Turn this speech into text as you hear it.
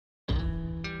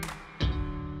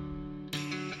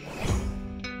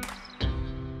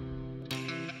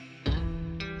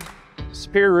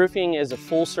Superior Roofing is a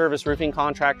full-service roofing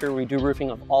contractor. We do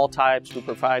roofing of all types. We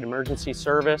provide emergency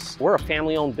service. We're a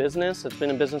family-owned business that's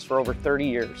been in business for over 30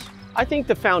 years. I think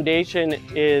the foundation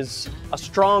is a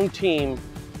strong team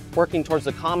working towards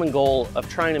the common goal of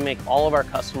trying to make all of our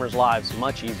customers' lives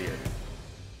much easier.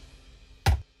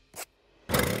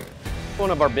 One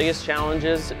of our biggest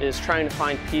challenges is trying to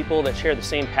find people that share the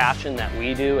same passion that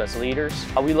we do as leaders.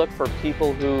 We look for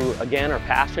people who, again, are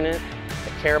passionate,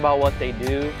 that care about what they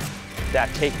do, that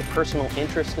take a personal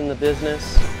interest in the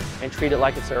business and treat it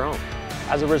like it's their own.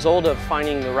 As a result of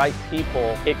finding the right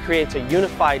people, it creates a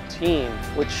unified team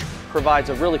which provides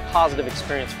a really positive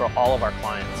experience for all of our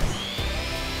clients.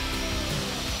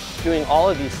 Doing all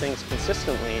of these things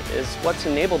consistently is what's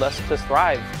enabled us to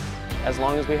thrive as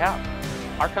long as we have.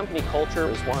 Our company culture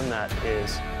is one that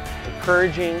is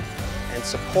encouraging and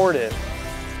supportive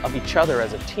of each other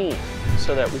as a team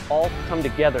so that we all come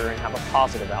together and have a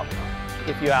positive outcome.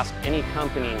 If you ask any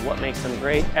company what makes them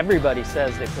great, everybody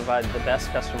says they provide the best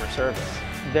customer service.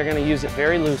 They're going to use it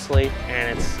very loosely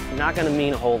and it's not going to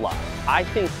mean a whole lot. I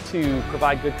think to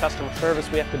provide good customer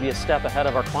service, we have to be a step ahead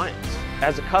of our clients.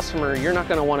 As a customer, you're not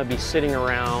going to want to be sitting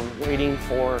around waiting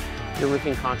for your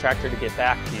roofing contractor to get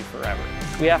back to you forever.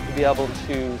 We have to be able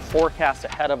to forecast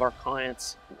ahead of our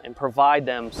clients and provide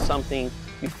them something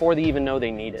before they even know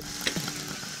they need it.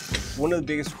 One of the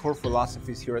biggest core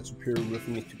philosophies here at Superior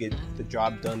Roofing is to get the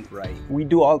job done right. We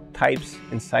do all types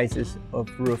and sizes of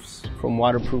roofs, from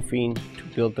waterproofing to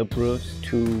built-up roofs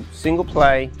to single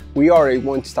ply. We are a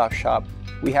one-stop shop.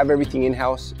 We have everything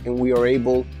in-house and we are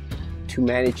able to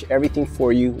manage everything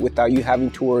for you without you having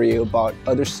to worry about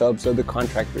other subs, other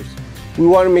contractors. We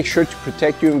want to make sure to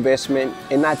protect your investment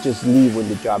and not just leave when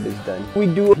the job is done. We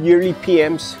do yearly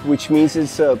PMs, which means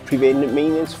it's preventive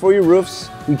maintenance for your roofs.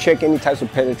 We check any types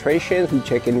of penetrations, we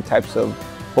check any types of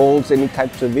holes, any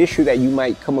types of issue that you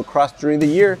might come across during the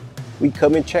year. We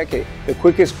come and check it. The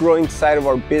quickest growing side of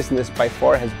our business by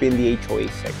far has been the HOA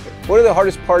sector. One of the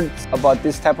hardest parts about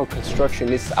this type of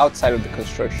construction is outside of the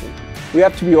construction. We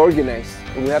have to be organized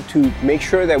and we have to make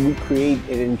sure that we create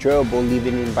an enjoyable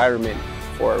living environment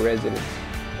for our residents.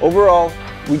 Overall,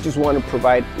 we just want to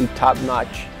provide a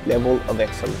top-notch level of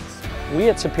excellence. We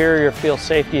at Superior feel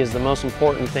safety is the most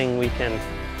important thing we can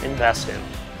invest in.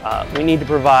 We need to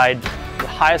provide the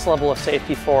highest level of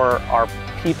safety for our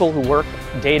people who work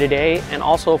day to day and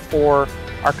also for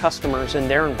our customers in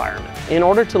their environment. In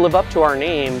order to live up to our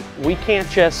name, we can't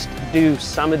just do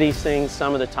some of these things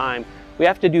some of the time. We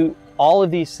have to do all of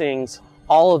these things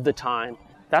all of the time.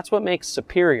 That's what makes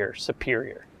Superior,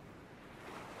 superior.